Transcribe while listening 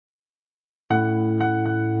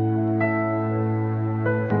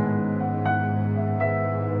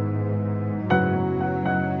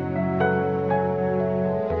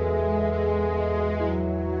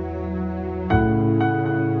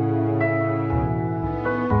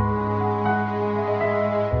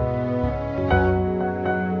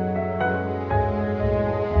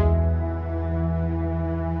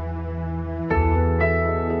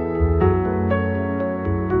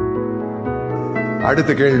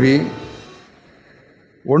அடுத்த கேள்வி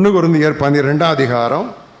 1 கொரிந்தியர் 12 அதிகாரம்.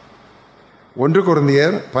 1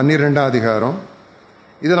 கொரிந்தியர் 12 அதிகாரம்.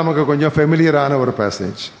 இது நமக்கு கொஞ்சம் ஃபெமிலியரான ஒரு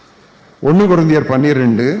பேசேஜ். 1 கொரிந்தியர்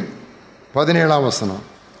 12 17ஆம் வசனம்.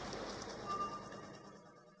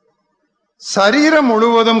 சரீரம்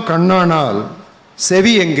முழுவதும் கண்ணானால்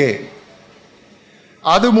செவி எங்கே?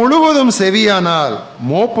 அது முழுவதும் செவியானால்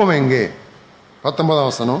மோப்பம் எங்கே? 19ஆம்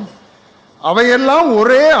வசனம். அவையெல்லாம்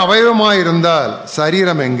ஒரே அவயவமாயிருந்தால்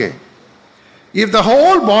சரீரம் எங்கே? If the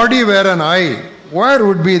whole body were an eye, where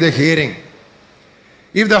would be the hearing?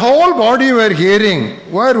 If the whole body were hearing,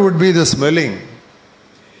 where would be the smelling?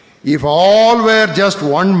 If all were just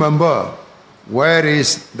one member, where is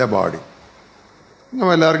the body?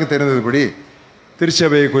 நம்ம எல்லாருக்கும் தெரிந்ததுபடி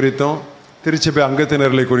திருச்சபையை குறித்தும் திருச்சபை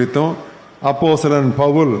அங்கத்தினர்களை குறித்தும் அப்போஸ்தலன்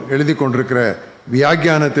பவுல் எழுதி கொண்டிருக்கிற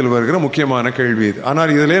வியாக்கியானத்தில் வருகிற முக்கியமான கேள்வி இது.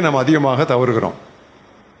 ஆனால் இதிலே நாம் அதிகமாக தவறுகிறோம்.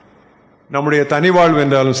 நம்முடைய தனிவாழ்வு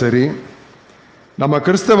என்றாலும் சரி, நம்ம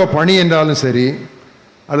கிறிஸ்தவ பணி என்றாலும் சரி,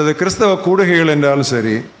 அல்லது கிறிஸ்தவ கூடுகைகள் என்றாலும்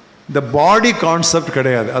சரி, இந்த பாடி கான்செப்ட்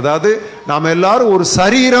கிடையாது. அதாவது நாம் எல்லாரும் ஒரு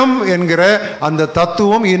சரீரம் என்கிற அந்த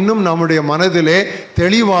தத்துவம் இன்னும் நம்முடைய மனதிலே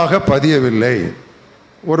தெளிவாக பதியவில்லை.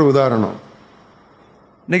 ஒரு உதாரணம்,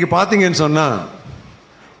 இன்னைக்கு பார்த்தீங்கன்னு சொன்னா,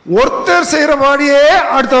 ஒருத்தர் செய்கிற பாடியே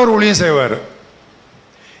அடுத்தவர் ஊழியம் செய்வார்.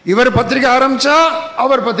 இவர் பத்திரிக்கை ஆரம்பிச்சா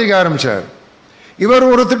அவர் பத்திரிக்கை ஆரம்பிச்சார், இவர்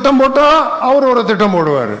ஒரு திட்டம் போட்டா அவர் ஒரு திட்டம்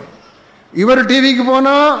போடுவார், இவர் டிவிக்கு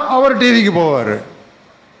போனா அவர் டிவிக்கு போவார்.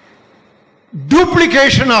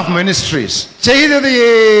 டூப்ளிகேஷன் ஆஃப் மினிஸ்ட்ரிஸ், செய்ததையே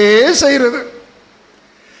செய்யறது.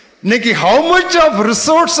 இன்னைக்கு how much of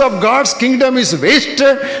resource of God's kingdom is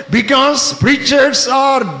wasted because preachers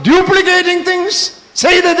are duplicating things.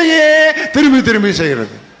 செய்ததையே திரும்பி திரும்பி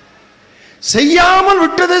செய்யறது. செய்யாமல்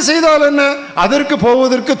விட்டதை செய்தால் என்ன? அதற்கு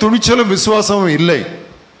போவதற்கு துணிச்சலும் விசுவாசமும் இல்லை.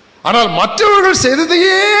 ஆனால் மற்றவர்கள்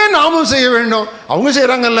செய்ததையே நாமும் செய்ய வேண்டும். அவங்க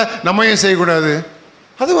செய்யறாங்கல்ல, நம்ம ஏன் செய்யக்கூடாது?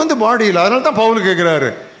 அது பாடியில். அதனால தான் பவுல் கேட்கிறாரு,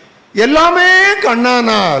 எல்லாமே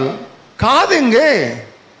கண்ணானால் காது எங்கே?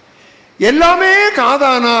 எல்லாமே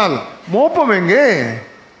காதானால் மோப்பம் எங்கே?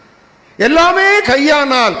 எல்லாமே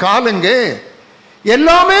கையானால் கால் எங்கே?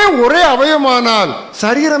 எல்லாமே ஒரே அவயமானால்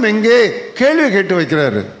சரீரம் எங்கே? கேள்வி கேட்டு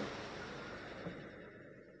வைக்கிறாரு.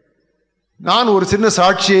 நான் ஒரு சின்ன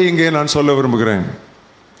சாட்சியை இங்கே நான் சொல்ல விரும்புகிறேன்.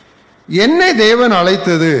 என்னை தேவன்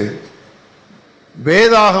அழைத்தது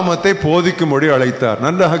வேதாகமத்தை போதிக்கும்படி அழைத்தார்.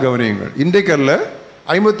 நன்றாக கவனியுங்கள். இன்றைக்கு அல்ல,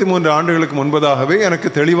 53 ஆண்டுகளுக்கு முன்பதாகவே எனக்கு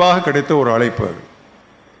தெளிவாக கிடைத்த ஒரு அழைப்பு.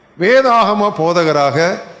 வேதாகம போதகராக,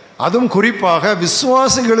 அதுவும் குறிப்பாக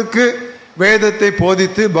விசுவாசிகளுக்கு வேதத்தை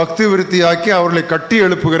போதித்து பக்தி விருத்தியாக்கி அவர்களை கட்டி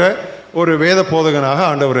எழுப்புகிற ஒரு வேத போதகனாக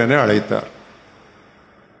ஆண்டவர் என்னை அழைத்தார்.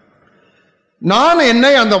 நான்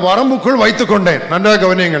என்னை அந்த வரம்புக்குள் வைத்துக் கொண்டேன். நன்றாக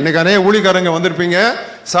கவனியுங்கள். இன்னைக்கு அநேக ஊழியக்காரங்க வந்திருப்பீங்க,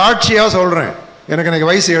 சாட்சியா சொல்றேன். எனக்கு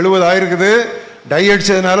இன்னைக்கு வயசு 70 ஆயிருக்குது. டை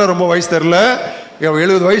அடிச்சதுனால ரொம்ப வயசு தெரியல,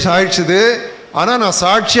 70 வயசு ஆயிடுச்சுது. ஆனா நான்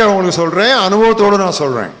சாட்சியா உங்களுக்கு சொல்றேன், அனுபவத்தோடு நான்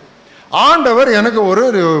சொல்றேன். ஆண்டவர் எனக்கு ஒரு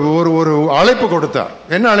ஒரு அழைப்பு கொடுத்தார்.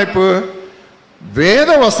 என்ன அழைப்பு? வேத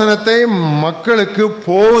வசனத்தை மக்களுக்கு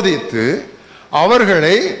போதித்து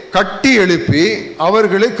அவர்களை கட்டி எழுப்பி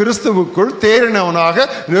அவர்களை கிறிஸ்துவுக்குள் தேறினவனாக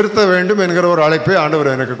நிறுத்த வேண்டும் என்கிற ஒரு அழைப்பை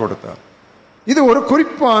ஆண்டவர் எனக்கு கொடுத்தார். இது ஒரு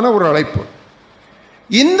குறிப்பான ஒரு அழைப்பு.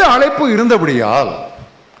 இந்த அழைப்பு இருந்தபடியால்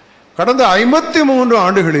கடந்த 53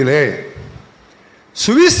 ஆண்டுகளிலே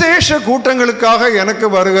சுவிசேஷ கூட்டங்களுக்காக எனக்கு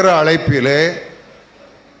வருகிற அழைப்பிலே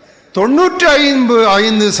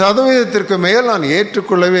 95% மேல் நான்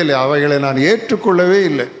ஏற்றுக்கொள்ளவே இல்லை. அவைகளை நான் ஏற்றுக்கொள்ளவே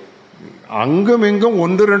இல்லை. அங்கும் இங்கும்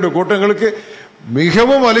 1-2 கூட்டங்களுக்கு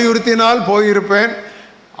மிகவும் வலியுறுத்தினால் போயிருப்பேன்.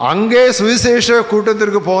 அங்கே சுவிசேஷ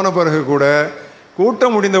கூட்டத்திற்கு போன பிறகு கூட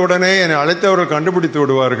கூட்டம் முடிந்தவுடனே என்னை அழைத்தவர்கள் கண்டுபிடித்து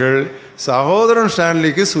விடுவார்கள், சகோதரன்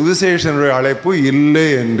ஸ்டான்லிக்கு சுவிசேஷனுடைய அழைப்பு இல்லை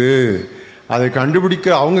என்று. அதை அவங்க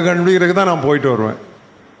கண்டுபிடிக்கிறதுக்கு தான் நான் போயிட்டு வருவேன்.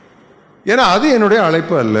 ஏன்னா அது என்னுடைய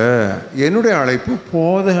அழைப்பு அல்ல. என்னுடைய அழைப்பு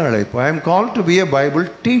போதக அழைப்பு. I am called to be a Bible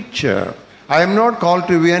teacher. I am not called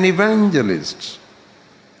to be an evangelist.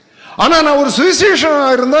 ஆனால் நான் ஒரு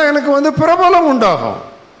சுவிசேஷனாக இருந்தால் எனக்கு பிரபலம் உண்டாகும்.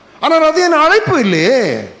 ஆனால் அது என் அழைப்பு இல்லையே.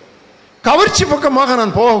 கவர்ச்சி பக்கமாக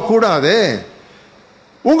நான் போகக்கூடாது.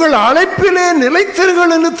 உங்கள் அழைப்பிலே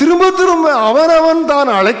நிலைத்திருங்கள் என்று திரும்ப திரும்ப அவனவன் தான்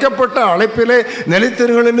அழைக்கப்பட்ட அழைப்பிலே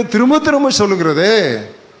நிலைத்திருங்கள் என்று திரும்ப திரும்ப சொல்லுகிறது.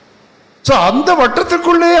 ஸோ அந்த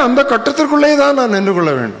வட்டத்திற்குள்ளே அந்த கட்டத்திற்குள்ளே தான் நான் நின்று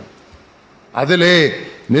கொள்ள வேண்டும். அதிலே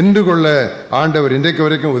நின்று கொள்ள ஆண்டவர் இன்றைக்கு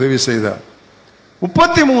வரைக்கும் உதவி செய்தார்.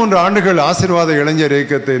 33 ஆண்டுகள் ஆசீர்வாத இளைஞர்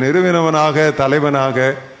இயக்கத்தை நிறுவனவனாக தலைவனாக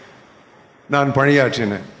நான்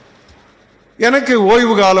பணியாற்றினேன். எனக்கு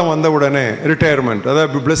ஓய்வு காலம் வந்தவுடனே ரிட்டையர்மெண்ட்,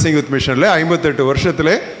 அதாவது பிளெஸிங் வித் மிஷன்ல 58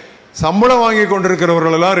 வருஷத்திலே சம்பளம் வாங்கி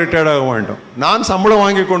கொண்டிருக்கிறவர்களெல்லாம் ரிட்டையர்ட் ஆக வேண்டும். நான் சம்பளம்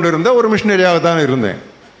வாங்கி கொண்டிருந்த ஒரு மிஷனரியாக தான் இருந்தேன்.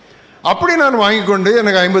 அப்படி நான் வாங்கி கொண்டு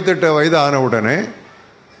எனக்கு 58 வயது ஆன உடனே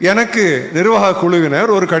எனக்கு நிர்வாக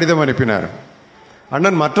குழுவினர் ஒரு கடிதம் அனுப்பினார்.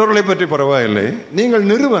 அண்ணன், மற்றவர்களை பற்றி பரவாயில்லை, நீங்கள்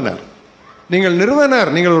நிறுவனர்,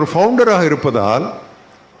 நீங்கள் ஒரு ஃபவுண்டராக இருப்பதால்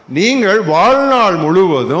நீங்கள் வாழ்நாள்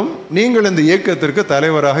முழுவதும் நீங்கள் இந்த இயக்கத்திற்கு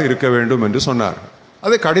தலைவராக இருக்க வேண்டும் என்று சொன்னார்.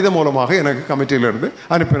 அதை கடிதம் மூலமாக எனக்கு கமிட்டியிலிருந்து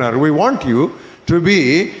அனுப்பினார். We want you to be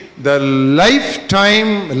the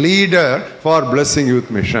lifetime leader for Blessing Youth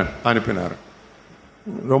Mission அனுப்பினார்.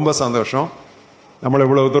 ரொம்ப சந்தோஷம். நம்மளை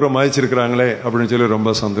இவ்வளவு தூரம் மதிச்சிருக்கிறாங்களே அப்படின்னு சொல்லி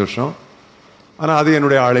ரொம்ப சந்தோஷம். ஆனால் அது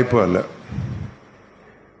என்னுடைய அழைப்பு அல்ல.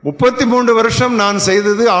 33 வருஷம் நான்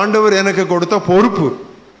செய்தது ஆண்டவர் எனக்கு கொடுத்த பொறுப்பு.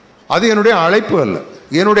 அது என்னுடைய அழைப்பு அல்ல.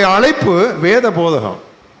 என்னுடைய அழைப்பு வேத போதகம்.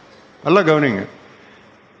 நல்லா கவனிங்க.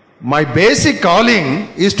 My basic calling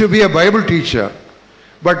is to be a Bible teacher.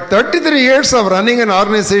 But 33 years of running an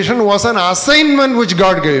organization was an assignment which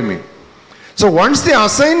God gave me. So once the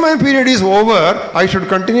assignment period is over, I should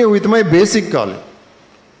continue with my basic calling.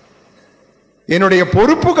 என்னுடைய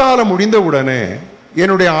பொறுப்பு காலம் முடிந்தவுடனே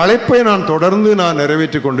என்னுடைய அழைப்பை நான் தொடர்ந்து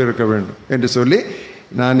நிறைவேற்றி கொண்டிருக்க வேண்டும் என்று சொல்லி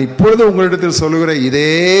நான் இப்பொழுது உங்களிடத்தில் சொல்லுகிற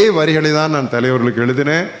இதே வரிகளை தான் நான் தலைவர்களுக்கு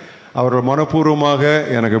எழுதினேன். அவர்கள் மனப்பூர்வமாக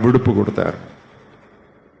எனக்கு விடுப்பு கொடுத்தார்.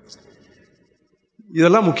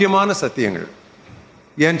 இதெல்லாம் முக்கியமான சத்தியங்கள்.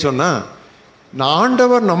 ஏன்னு சொன்னா,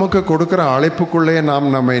 ஆண்டவர் நமக்கு கொடுக்கிற அழைப்புக்குள்ளே நாம்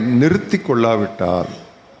நம்மை நிறுத்தி கொள்ளாவிட்டால்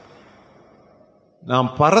நாம்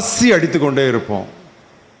பரசி அடித்துக்கொண்டே இருப்போம்.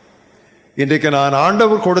 இன்றைக்கு நான்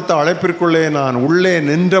ஆண்டவர் கொடுத்த அழைப்பிற்குள்ளே நான் உள்ளே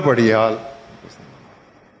நின்றபடியால்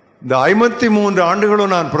இந்த 53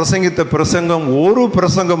 ஆண்டுகளும் நான் பிரசங்கித்த பிரசங்கம் ஒரு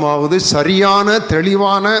பிரசங்கமாவது சரியான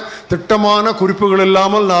தெளிவான திட்டமான குறிப்புகள்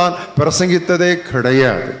இல்லாமல் நான் பிரசங்கித்ததே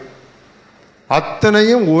கிடையாது.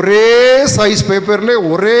 அத்தனையும் ஒரே சைஸ் பேப்பர்ல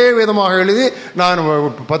ஒரே விதமாக எழுதி நான்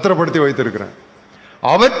பத்திரப்படுத்தி வைத்திருக்கிறேன்.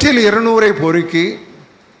 அவற்றில் 200 பொறுக்கி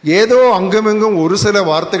ஏதோ அங்குமெங்கும் ஒரு சில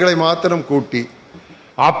வார்த்தைகளை மாத்திரம் கூட்டி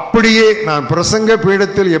அப்படியே நான் பிரசங்க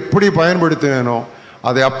பீடத்தில் எப்படி பயன்படுத்தினேனோ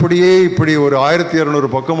அதை அப்படியே இப்படி ஒரு 1200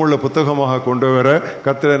 பக்கம் உள்ள புத்தகமாக கொண்டு வர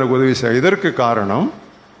கர்த்தர் எனக்கு உதவி செய்ய. இதற்கு காரணம்,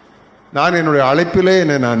 நான் என்னுடைய அழைப்பிலே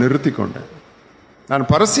என்னை நான் நிறுத்தி கொண்டேன். நான்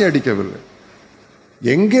பரசி அடிக்கவில்லை.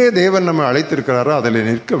 எங்கே தேவன் நம்மை அழைத்திருக்கிறாரோ அதில்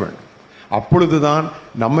நிற்க வேண்டும். அப்பொழுதுதான்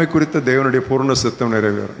நம்மை குறித்த தேவனுடைய பூர்ண சித்தம்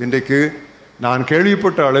நிறைவேறும். இன்றைக்கு நான்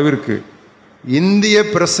கேள்விப்பட்ட அளவிற்கு இந்திய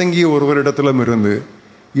பிரசங்கி ஒருவரிடத்திலும் இருந்து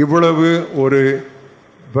இவ்வளவு ஒரு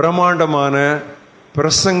பிரம்மாண்டமான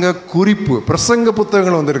பிரசங்க குறிப்பு, பிரசங்க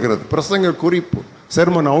புத்தகங்கள் வந்திருக்கிறது. பிரசங்க குறிப்பு,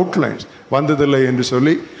 செர்மன் அவுட்லைன்ஸ் வந்ததில்லை என்று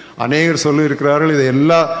சொல்லி அநேகர் சொல்லி இருக்கிறார்கள். இதை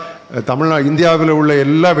எல்லா இந்தியாவில் உள்ள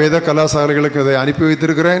எல்லா வேத கலாசாலைகளுக்கும் இதை அனுப்பி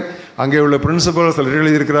வைத்திருக்கிறேன். அங்கே உள்ள பிரின்சிபல்ஸ்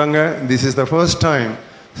எழுதியிருக்கிறாங்க. This is the first time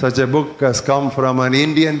such a book has come from an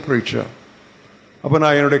Indian preacher. அப்போ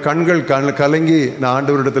நான் என்னுடைய கண்கள் கலங்கி நான்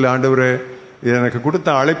ஆண்டவரிடத்தில், ஆண்டவரே எனக்கு கொடுத்த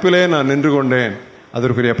அழைப்பிலே நான் நின்று கொண்டேன்,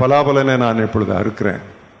 அதற்குரிய பலாபலனை நான் இப்பொழுது அறுக்கிறேன்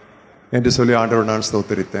என்று சொல்லி ஆண்டவர் நான்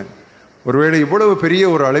ஸ்தோத்தரித்தேன். ஒருவேளை இவ்வளவு பெரிய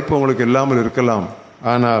ஒரு அழைப்பு உங்களுக்கு இல்லாமல் இருக்கலாம்.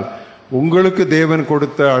 ஆனால் உங்களுக்கு தேவன்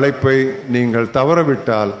கொடுத்த அழைப்பை நீங்கள்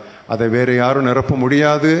தவறவிட்டால் அதை வேறு யாரும் நிரப்ப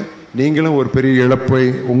முடியாது. நீங்களும் ஒரு பெரிய இழப்பை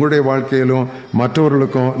உங்களுடைய வாழ்க்கையிலும்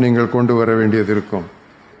மற்றவர்களுக்கும் நீங்கள் கொண்டு வர வேண்டியது இருக்கும்.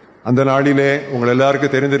 அந்த நாளிலே உங்கள்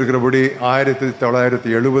எல்லாருக்கும் தெரிந்திருக்கிறபடி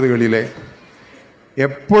 1970களிலே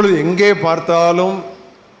எப்பொழுது எங்கே பார்த்தாலும்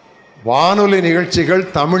வானொலி நிகழ்ச்சிகள்,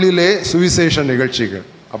 தமிழிலே சுவிசேஷ நிகழ்ச்சிகள்.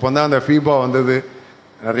 அப்போ தான் அந்த ஃபீபா வந்தது,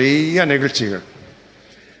 நிறைய நிகழ்ச்சிகள்.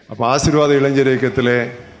 அப்போ ஆசீர்வாத இளைஞர் இயக்கத்திலே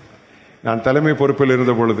நான் தலைமை பொறுப்பில்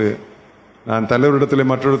இருந்த பொழுது நான் தலைவரிடத்துல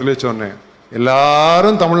மற்றொருத்திலே சொன்னேன்,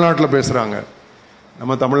 எல்லாரும் தமிழ்நாட்டில் பேசுகிறாங்க,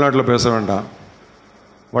 நம்ம தமிழ்நாட்டில் பேச வேண்டாம்,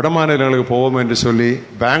 வட மாநிலங்களுக்கு போவோம் என்று சொல்லி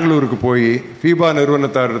பெங்களூருக்கு போய் ஃபீபா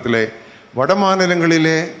நிறுவனத்தாரிடத்திலே வட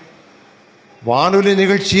மாநிலங்களிலே வானொலி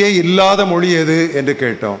நிகழ்ச்சியே இல்லாத மொழி எது என்று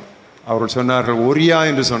கேட்டோம். அவர்கள் சொன்னார்கள் ஒரியா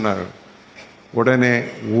என்று சொன்னார்கள். உடனே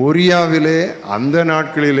ஒரியாவிலே அந்த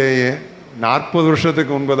நாட்களிலேயே 40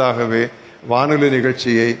 வருஷத்துக்கு முன்பதாகவே வானொலி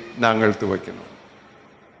நிகழ்ச்சியை நாங்கள் துவக்கினோம்.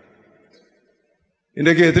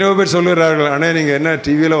 இன்றைக்கு எத்தனையோ பேர் சொல்லுகிறார்கள், அண்ணே நீங்கள் என்ன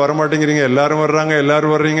டிவியில் வரமாட்டேங்கிறீங்க, எல்லாரும் வர்றாங்க,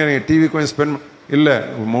 எல்லாரும் வர்றீங்க, நீங்கள் டிவி கொஞ்சம் ஸ்பெண்ட் இல்லை,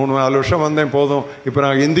 3-4 வருஷம் வந்தேன் போதும், இப்போ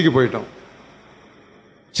நாங்கள் ஹிந்திக்கு போயிட்டோம்.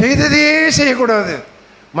 செய்ததே செய்யக்கூடாது,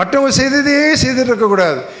 மற்றவங்க செய்ததே செய்துட்டு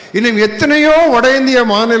இருக்கக்கூடாது. இன்னும் எத்தனையோ வட இந்திய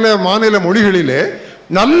மாநில மொழிகளிலே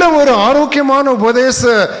நல்ல ஒரு ஆரோக்கியமான உபதேச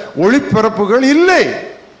ஒளிபரப்புகள் இல்லை.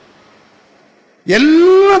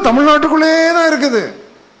 எல்லாம் தமிழ்நாட்டுக்குள்ளே தான் இருக்குது.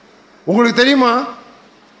 உங்களுக்கு தெரியுமா,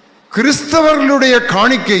 கிறிஸ்தவர்களுடைய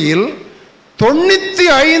காணிக்கையில்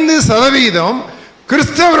 95%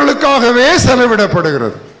 கிறிஸ்தவர்களுக்காகவே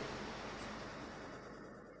செலவிடப்படுகிறது.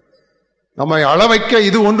 நம்மை அள வைக்க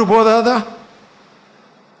இது ஒன்று போதாதா?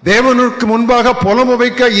 தேவனுக்கு முன்பாக புலம்ப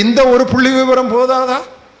வைக்க இந்த ஒரு புள்ளி விவரம் போதாதா?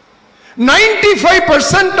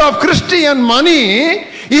 95% of Christian money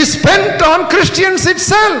is spent on Christians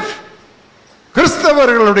itself.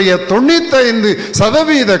 கிறிஸ்தவர்களுடைய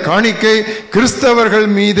 95% காணிக்கை கிறிஸ்தவர்கள்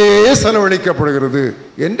மீதே செலவழிக்கப்படுகிறது.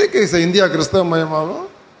 என்றைக்கு இந்தியா கிறிஸ்தவ மயமாகும்?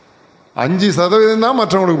 5% தான்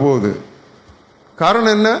மற்றவங்களுக்கு போகுது.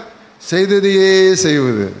 காரணம் என்ன? செய்ததையே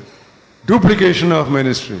செய்வது, டூப்ளிகேஷன் ஆஃப்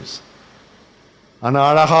மினிஸ்ட்ரிஸ். ஆனால்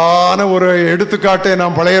அழகான ஒரு எடுத்துக்காட்டை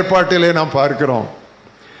நாம் பழைய ஏற்பாட்டிலே நாம் பார்க்கிறோம்.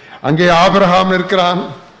 அங்கே ஆபிரகாம் நிற்கிறான்,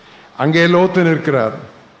 அங்கே லோத்து நிற்கிறார்.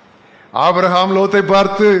 ஆபிரகாம் லோத்தை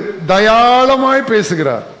பார்த்து தயாளமாய்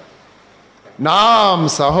பேசுகிறார். நாம்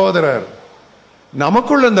சகோதரர்,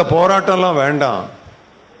 நமக்குள்ள இந்த போராட்டம்லாம் வேண்டாம்.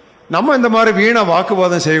 நம்ம இந்த மாதிரி வீண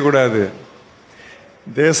வாக்குவாதம் செய்யக்கூடாது.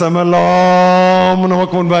 தேசமெல்லாம்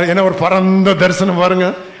நமக்கு முன்பாக என்ன ஒரு பரந்த தரிசனம் பாருங்க,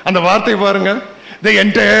 அந்த வார்த்தை பாருங்க. The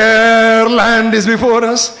entire land is before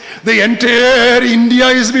us. The entire India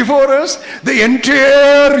is before us. The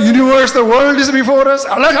entire universe, the world is before us.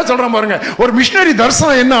 அழகா சொல்றான் பாருங்க. ஒரு மிஷனரி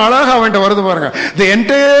தரிசனம் என்ன அழகா அவன்கிட்ட வருது பாருங்க. The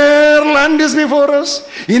entire land is before us.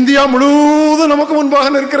 India முழுவதும் நமக்கு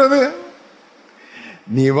முன்பாக நிற்கிறது.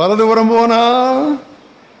 நீ வலதுபுறம் போனால்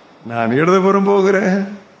நான் இடதுபுறம் போகிறேன்,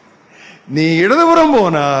 நீ இடதுபுறம்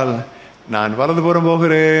போனால் நான் வலதுபுறம்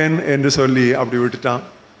போகிறேன் என்று சொல்லி அப்படி விட்டுட்டான்.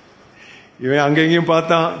 இவன் அங்கெங்கேயும்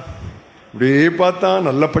பார்த்தான், இப்படியே பார்த்தான்.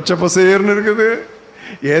 நல்ல பச்சை பசேர்னு இருக்குது,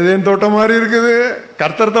 ஏதேன் தோட்டம் மாதிரி இருக்குது,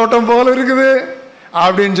 கர்த்தர் தோட்டம் போல இருக்குது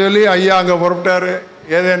அப்படின்னு சொல்லி ஐயா அங்க புறப்பட்டாரு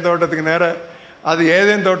ஏதேன் தோட்டத்துக்கு நேர. அது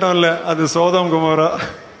ஏதேன் தோட்டம் இல்லை, அது சோதம் குமாரா.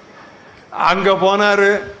 அங்க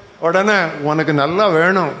போனாரு. உடனே உனக்கு நல்லா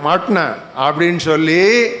வேணும் மாட்டின அப்படின்னு சொல்லி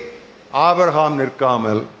ஆபிரகாம்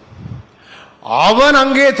நிற்காமல், அவன்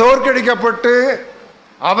அங்கே தோற்கடிக்கப்பட்டு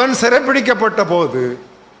அவன் சிறைப்பிடிக்கப்பட்ட போது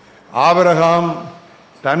ஆபிரகாம்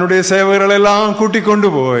தன்னுடைய சேவகர்கள் எல்லாம் கூட்டிக் கொண்டு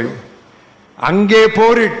போய் அங்கே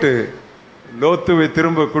போரிட்டு லோத்துவை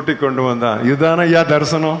திரும்ப கூட்டிக் கொண்டு வந்தான். இதுதான ஐயா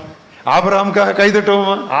தரிசனம். ஆபிரகாமுக்காக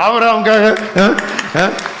கைதட்டுவோமா? ஆபிரகாமுக்காக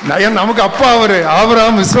நமக்கு அப்பா அவரு,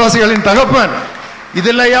 ஆபிரகாம் விசுவாசிகளின் தகப்பன்.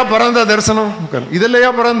 இதெல்லையா பரந்த தரிசனம், இதெல்லையா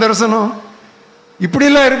பரந்த தரிசனம். இப்படி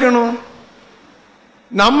எல்லாம் இருக்கணும்.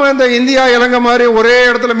 நம்ம இந்த இந்தியா இலங்கை மாதிரி ஒரே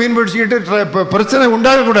இடத்துல மீன் பிடிச்சுக்கிட்டு பிரச்சனை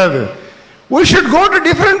உண்டாக கூடாது. We should go to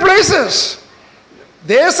different places.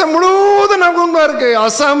 தேசம் முழுவதும் நமக்கு முன்பா இருக்கு.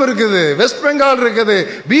 அசாம் இருக்குது, வெஸ்ட் பெங்கால் இருக்குது,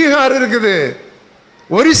 பீகார் இருக்குது,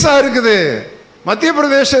 ஒரிசா இருக்குது, மத்திய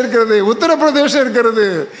பிரதேசம் இருக்கிறது, உத்தரப்பிரதேசம் இருக்கிறது.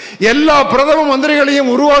 எல்லா பிரதம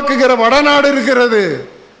மந்திரிகளையும் உருவாக்குகிற வடநாடு இருக்கிறது.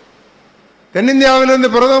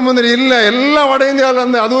 தென்னிந்தியாவிலிருந்து பிரதம மந்திரி இல்ல, எல்லாம் வட இந்தியாவில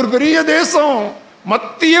இருந்து. அது ஒரு பெரிய தேசம்.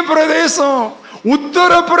 மத்திய பிரதேசம்,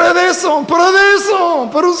 உத்தரப்பிரதேசம், பிரதேசம்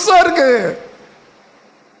பெருசா இருக்கு.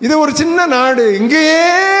 இது ஒரு சின்ன நாடு. இங்கேயே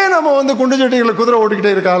நம்ம குண்டு சட்டிகளை குதிரை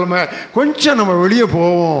ஓட்டிக்கிட்டே இருக்காலுமே, கொஞ்சம் நம்ம வெளியே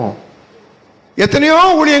போவோம். எத்தனையோ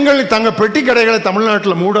ஊழியங்கள் தங்க பெட்டி கடைகளை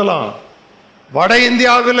தமிழ்நாட்டில் மூடலாம். வட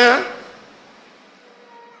இந்தியாவில்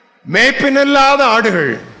மேய்ப்பினில்லாத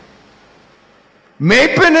ஆடுகள்,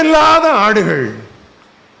 மேய்ப்பினில்லாத ஆடுகள்.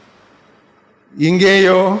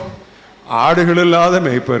 இங்கேயோ ஆடுகள் இல்லாத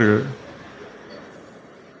மேய்ப்பர்கள்.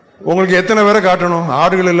 உங்களுக்கு எத்தனை பேரை காட்டணும்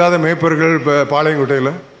ஆடுகள் இல்லாத மேய்ப்பர்கள்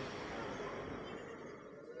பாளையங்கோட்டையில்?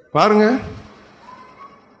 பாருங்க.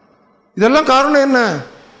 இதெல்லாம் காரணம் என்ன?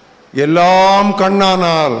 எல்லாம்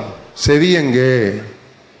கண்ணானால் செவி எங்கே,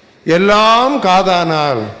 எல்லாம்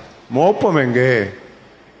காதானால் மோப்பம் எங்கே,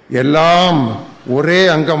 எல்லாம் ஒரே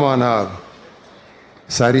அங்கமானால்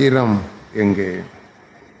சரீரம் எங்கே?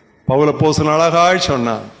 பவுல் அப்போஸ்தலன் அழகாய்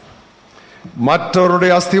சொன்னான்,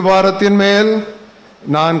 மற்றவருடைய அஸ்திவாரத்தின் மேல்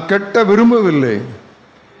நான் கட்ட விரும்பவில்லை,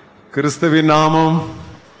 கிறிஸ்துவின் நாமம்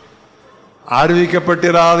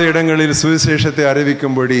அறிவிக்கப்பட்டிராத இடங்களில் சுவிசேஷத்தை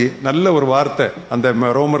அறிவிக்கும்படி. நல்ல ஒரு வார்த்தை அந்த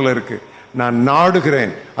ரோமர்ல இருக்கு. நான்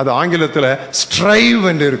நாடுகிறேன், அது ஆங்கிலத்தில் ஸ்ட்ரைவ்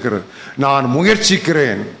என்று இருக்கிறது. நான்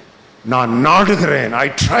முயற்சிக்கிறேன், நான் நாடுகிறேன். I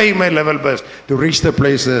try my level best to reach the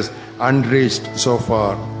places unreached so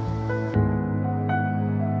far.